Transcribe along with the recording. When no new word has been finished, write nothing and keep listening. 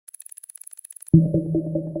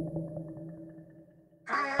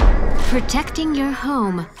Protecting your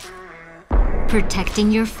home. Protecting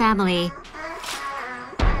your family.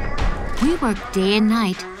 We work day and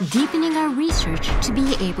night, deepening our research to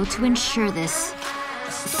be able to ensure this.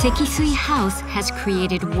 Sekisui House has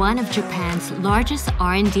created one of Japan's largest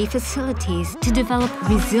R&D facilities to develop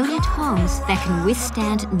resilient homes that can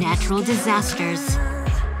withstand natural disasters.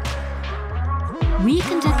 We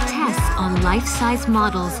conduct tests on life-size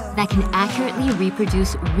models that can accurately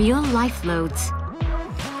reproduce real life loads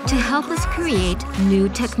to help us create new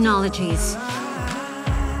technologies.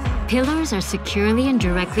 Pillars are securely and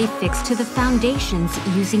directly fixed to the foundations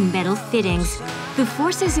using metal fittings. The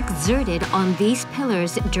forces exerted on these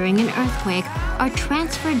pillars during an earthquake are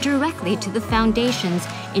transferred directly to the foundations,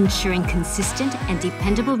 ensuring consistent and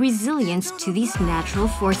dependable resilience to these natural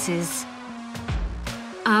forces.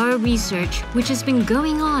 Our research, which has been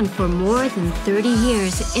going on for more than 30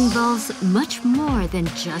 years, involves much more than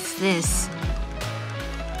just this.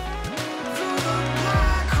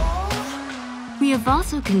 We have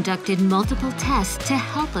also conducted multiple tests to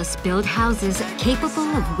help us build houses capable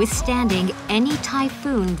of withstanding any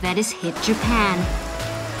typhoon that has hit Japan.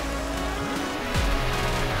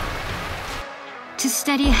 To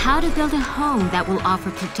study how to build a home that will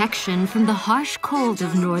offer protection from the harsh cold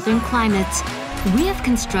of northern climates, we have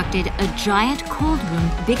constructed a giant cold room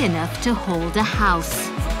big enough to hold a house,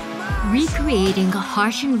 recreating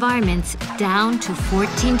harsh environments down to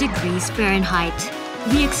 14 degrees Fahrenheit.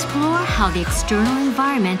 We explore how the external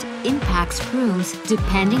environment impacts rooms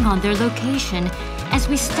depending on their location as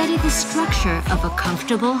we study the structure of a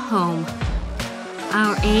comfortable home.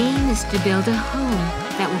 Our aim is to build a home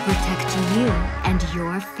that will protect you and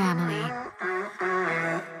your family.